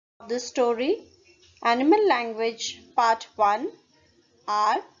The story Animal Language Part 1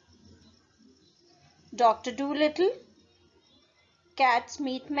 are Dr. Dolittle, Cats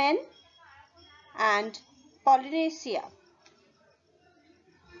Meet Men, and Polynesia.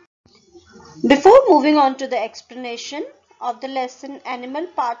 Before moving on to the explanation of the lesson Animal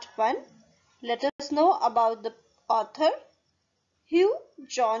Part 1, let us know about the author Hugh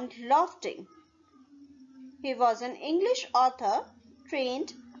John Lofting. He was an English author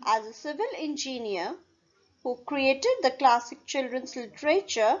trained as a civil engineer who created the classic children's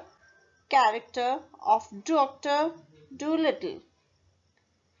literature character of Dr. Dolittle.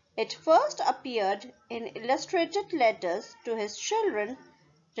 It first appeared in illustrated letters to his children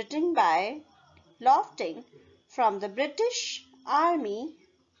written by Lofting from the British Army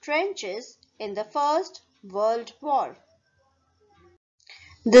trenches in the First World War.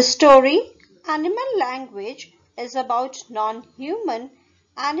 The story Animal Language is about non-human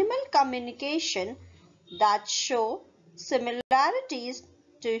animal communication that show similarities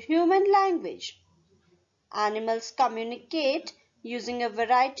to human language. Animals communicate using a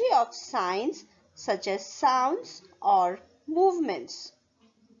variety of signs such as sounds or movements.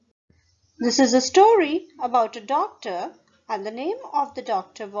 This is a story about a doctor, and the name of the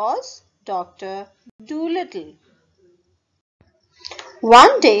doctor was Dr. Dolittle.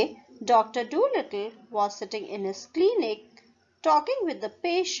 One day, Dr. Dolittle was sitting in his clinic talking with the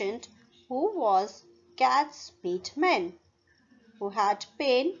patient who was Cats Meet Men, who had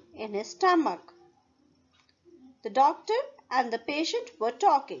pain in his stomach. The doctor and the patient were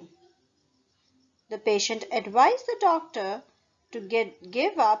talking. The patient advised the doctor to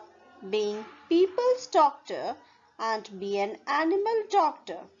give up being people's doctor and be an animal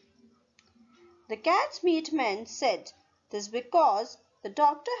doctor. The Cats Meet Men said this because the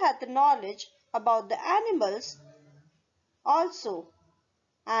doctor had the knowledge about the animals also,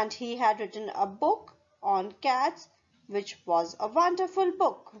 and he had written a book on cats, which was a wonderful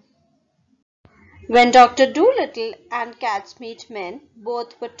book. When Dr. Dolittle and Cats Meet Men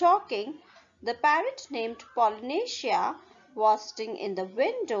both were talking, the parrot named Polynesia was sitting in the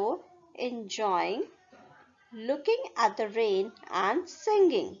window enjoying looking at the rain and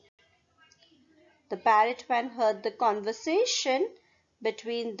singing. The parrotman heard the conversation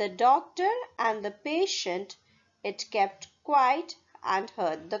between the doctor and the patient. It kept quiet and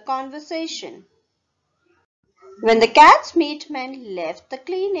heard the conversation. When the Cats Meet Men left the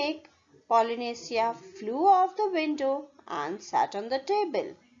clinic, Polynesia flew off the window and sat on the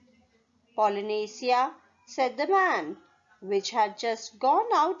table. Polynesia said the man, which had just gone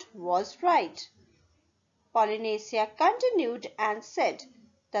out, was right. Polynesia continued and said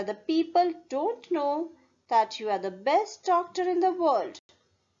that the people don't know that you are the best doctor in the world.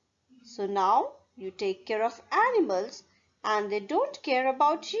 So now you take care of animals and they don't care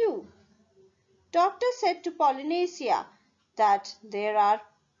about you. Doctor said to Polynesia that there are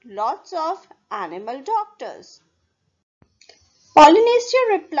lots of animal doctors. Polynesia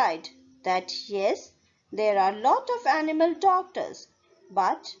replied that yes, there are lot of animal doctors,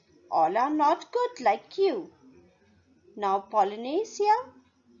 but all are not good like you. Now Polynesia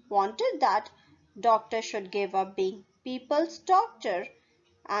wanted that doctor should give up being people's doctor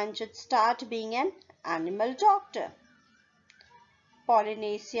and should start being an animal doctor.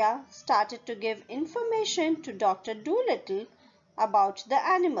 Polynesia started to give information to Dr. Dolittle about the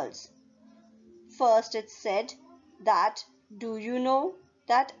animals. First it said that, do you know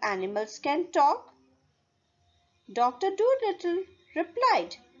that animals can talk? Dr. Dolittle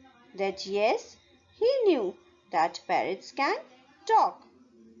replied that yes, he knew that parrots can talk.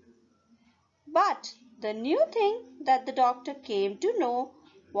 But the new thing that the doctor came to know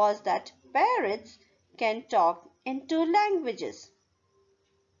was that parrots can talk in two languages.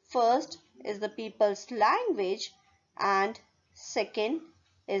 First is the people's language and second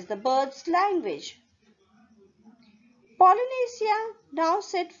is the bird's language. Polynesia now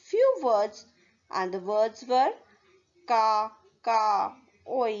said few words, and the words were ka, ka,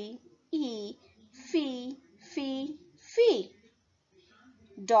 oi, e, fi, fi, fi.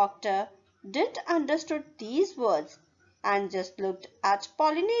 Doctor didn't understood these words and just looked at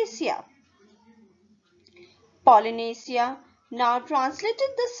Polynesia. Polynesia now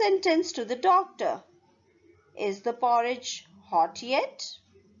translated the sentence to the doctor. Is the porridge hot yet?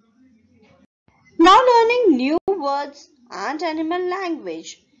 Now learning new words and animal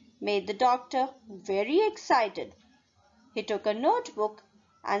language made the doctor very excited. He took a notebook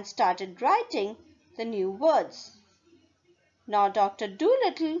and started writing the new words. Now Dr.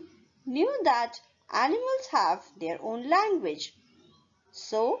 Dolittle knew that animals have their own language.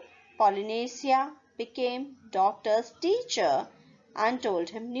 So Polynesia became doctor's teacher and told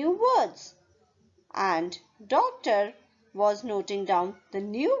him new words. And Doctor was noting down the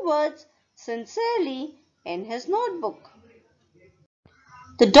new words sincerely in his notebook.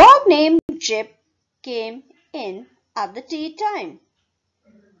 The dog named Jip came in at the tea time.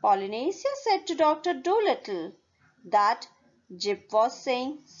 Polynesia said to Dr. Dolittle that Jip was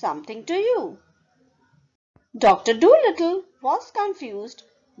saying something to you. Dr. Dolittle was confused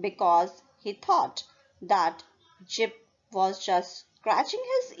because he thought that Jip was just scratching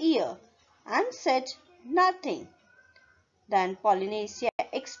his ear and said nothing. Then Polynesia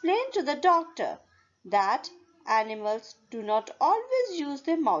explained to the doctor that animals do not always use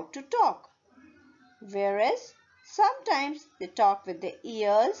their mouth to talk, whereas sometimes they talk with their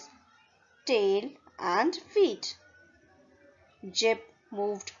ears, tail, and feet. Jip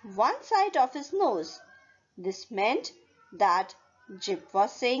moved one side of his nose. This meant that Jip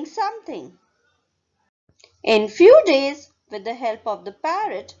was saying something. In few days, with the help of the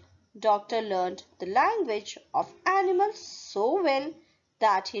parrot, Doctor learned the language of animals so well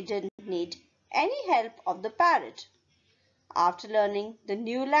that he didn't need any help of the parrot. After learning the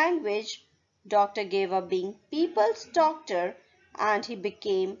new language, Doctor gave up being people's doctor and he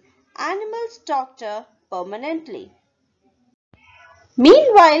became animals' doctor permanently.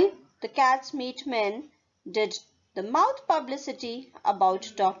 Meanwhile, the Cats Meet Men did the mouth publicity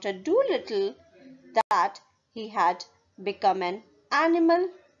about Dr. Dolittle that he had become an animal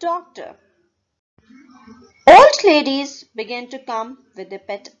doctor. Old ladies began to come with their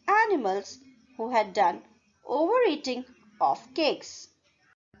pet animals who had done overeating of cakes.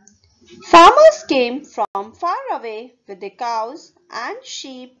 Farmers came from far away with their cows and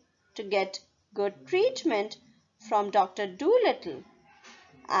sheep to get good treatment from Dr. Dolittle,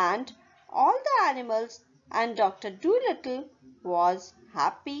 and all the animals and Dr. Dolittle was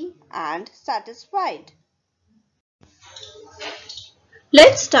happy and satisfied.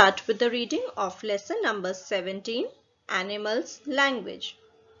 Let's start with the reading of lesson number 17, Animals Language.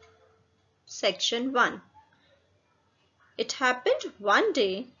 Section 1. It happened one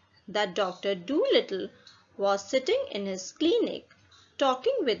day that Dr. Dolittle was sitting in his clinic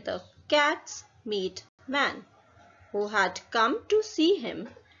talking with the Cats Meet Man, who had come to see him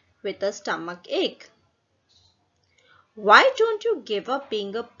with a stomach ache. "Why don't you give up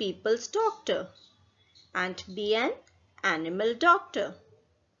being a people's doctor and be an animal doctor?"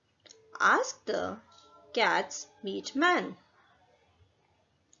 asked the Cats Meet Man.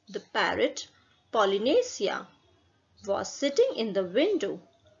 The parrot Polynesia was sitting in the window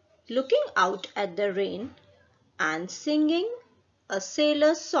looking out at the rain and singing a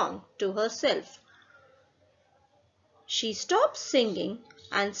sailor's song to herself. She stopped singing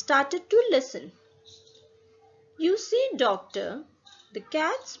and started to listen. "You see, Doctor," the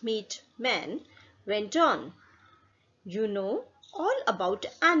Cats Meet Man went on, "you know all about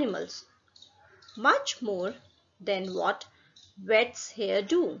animals, much more than what vets here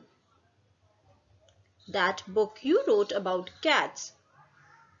do. That book you wrote about cats,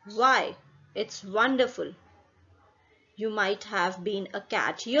 why, it's wonderful. You might have been a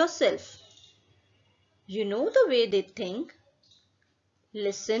cat yourself. You know the way they think.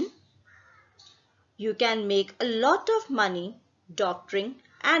 Listen, you can make a lot of money doctoring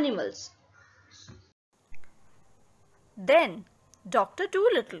animals." Then Dr.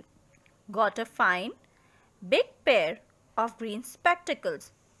 Dolittle got a fine big pair of green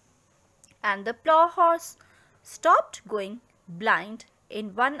spectacles, and the plough horse stopped going blind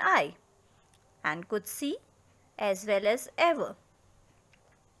in one eye and could see as well as ever.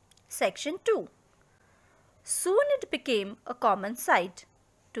 Section 2. Soon it became a common sight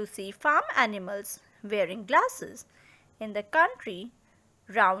to see farm animals wearing glasses in the country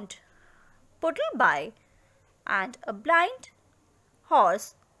round Puddleby, and a blind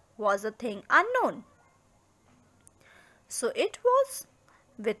horse was a thing unknown. So it was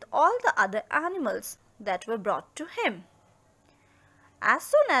with all the other animals that were brought to him. As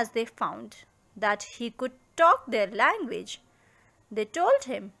soon as they found that he could talk their language, they told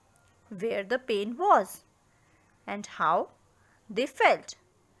him where the pain was and how they felt,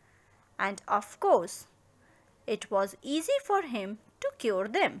 and of course it was easy for him to cure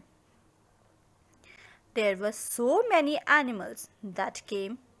them. There were so many animals that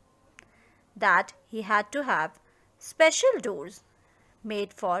came that he had to have special doors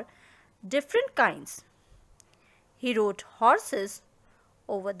made for different kinds. He wrote horses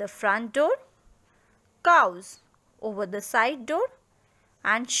over the front door, cows over the side door,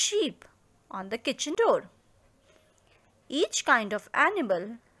 and sheep on the kitchen door. Each kind of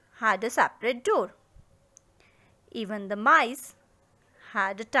animal had a separate door. Even the mice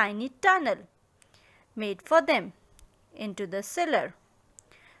had a tiny tunnel made for them into the cellar,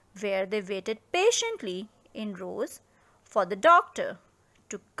 where they waited patiently in rows for the doctor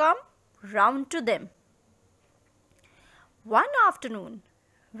to come round to them. One afternoon,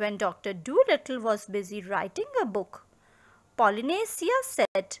 when Dr. Dolittle was busy writing a book, Polynesia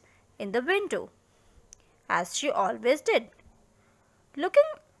sat in the window, as she always did,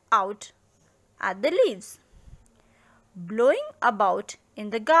 looking out at the leaves blowing about in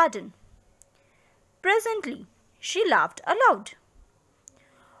the garden. Presently, she laughed aloud.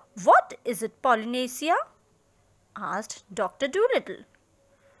 "What is it, Polynesia?" asked Dr. Dolittle,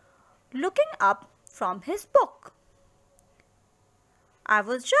 looking up from his book. "I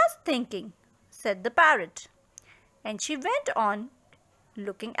was just thinking," said the parrot, and she went on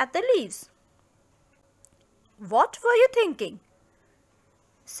looking at the leaves. "What were you thinking?"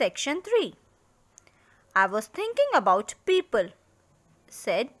 Section 3. "I was thinking about people,"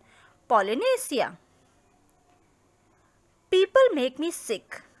 said Polynesia. "People make me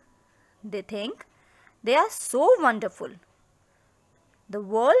sick. They think they are so wonderful. The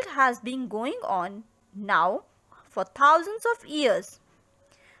world has been going on now for thousands of years,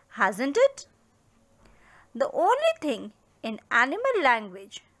 hasn't it? The only thing in animal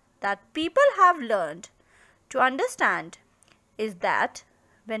language that people have learned to understand is that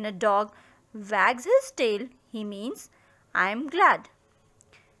when a dog wags his tail, he means, 'I'm glad.'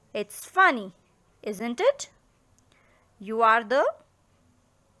 It's funny, isn't it? You are the..."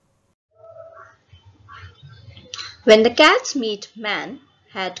 When the cat's meat man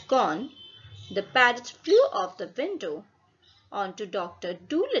had gone, the parrot flew off the window onto Dr.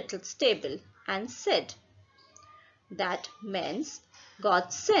 Dolittle's table and said, "That man's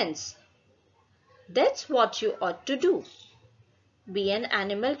got sense. That's what you ought to do. Be an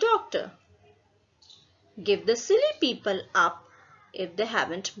animal doctor. Give the silly people up if they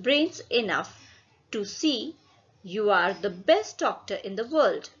haven't brains enough to see you are the best doctor in the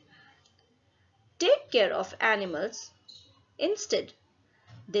world. Take care of animals instead.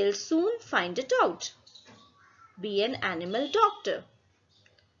 They'll soon find it out. Be an animal doctor."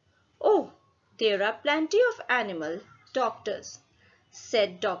 "Oh, there are plenty of animal doctors,"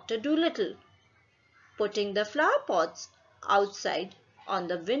 said Dr. Dolittle, putting the flower pots outside on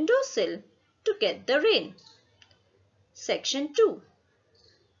the windowsill to get the rain. Section 2.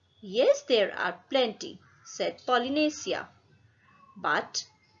 "Yes, there are plenty," said Polynesia, "but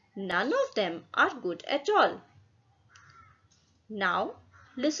none of them are good at all. Now,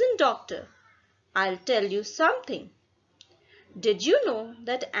 listen, doctor, I'll tell you something. Did you know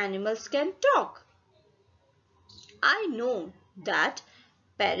that animals can talk?" "I know that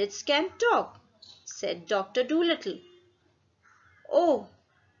parrots can talk," said Dr. Dolittle. "Oh,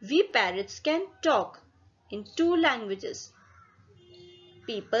 we parrots can talk in 2 languages,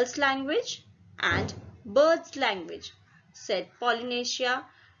 people's language and birds' language," said Polynesia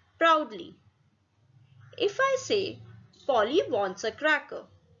proudly. "If I say Polly wants a cracker,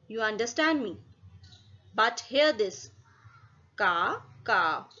 you understand me. But hear this: ka,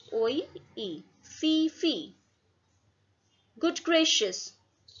 ka, oi, e, fee, fee." "Good gracious!"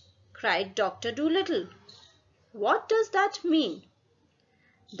 cried Dr. Dolittle. "What does that mean?"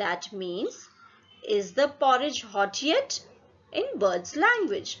 "That means, 'Is the porridge hot yet?' in birds'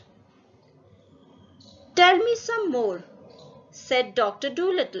 language." "Tell me some more," said Dr.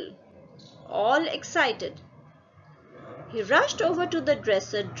 Dolittle, all excited. He rushed over to the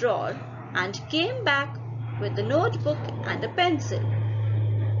dresser drawer and came back with a notebook and a pencil.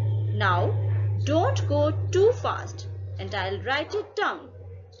 "Now, don't go too fast and I'll write it down.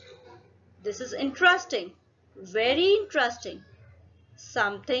 This is interesting, very interesting,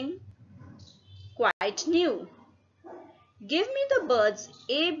 something quite new. Give me the birds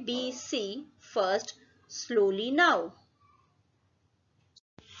A, B, C first, slowly now."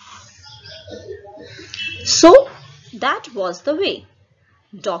 So that was the way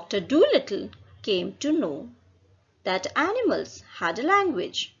Dr. Dolittle came to know that animals had a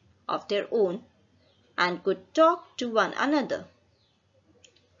language of their own and could talk to one another.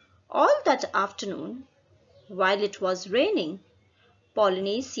 All that afternoon, while it was raining,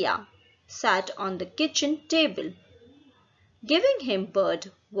 Polynesia sat on the kitchen table, giving him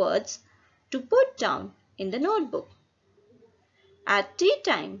bird words to put down in the notebook. At tea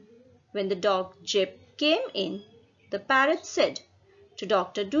time, when the dog Jip came in, the parrot said to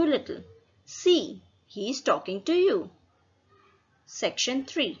Dr. Dolittle, "See, he's talking to you." Section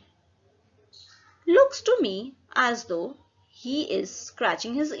 3. "Looks to me as though he is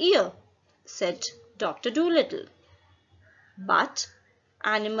scratching his ear," said Dr. Dolittle. "But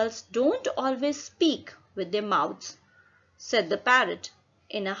animals don't always speak with their mouths," said the parrot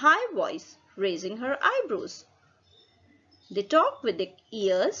in a high voice, raising her eyebrows. They talk with their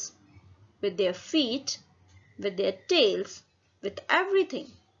ears, with their feet, with their tails, with everything.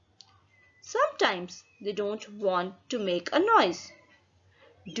 Sometimes they don't want to make a noise.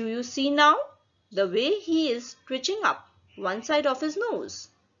 Do you see now the way he is twitching up one side of his nose?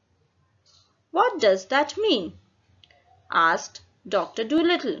 What does that mean? Asked Dr.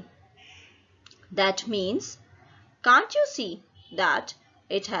 Dolittle. That means, can't you see that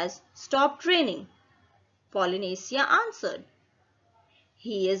it has stopped raining? Polynesia answered.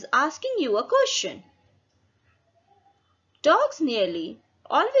 He is asking you a question. Dogs nearly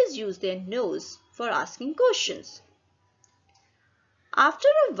always use their nose for asking questions. After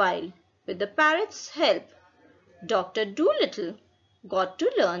a while, with the parrot's help, Dr. Dolittle got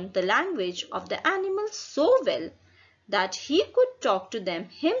to learn the language of the animals so well that he could talk to them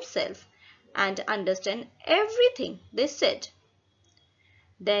himself and understand everything they said.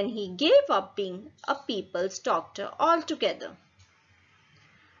 Then he gave up being a people's doctor altogether.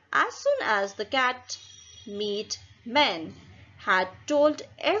 As soon as the cat meat men had told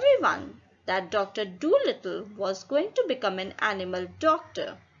everyone that Dr. Dolittle was going to become an animal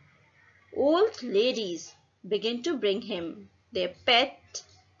doctor, old ladies began to bring him their pet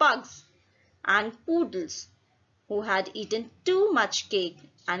pugs and poodles who had eaten too much cake,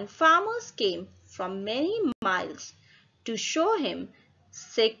 and farmers came from many miles to show him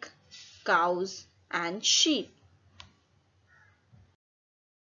sick cows and sheep.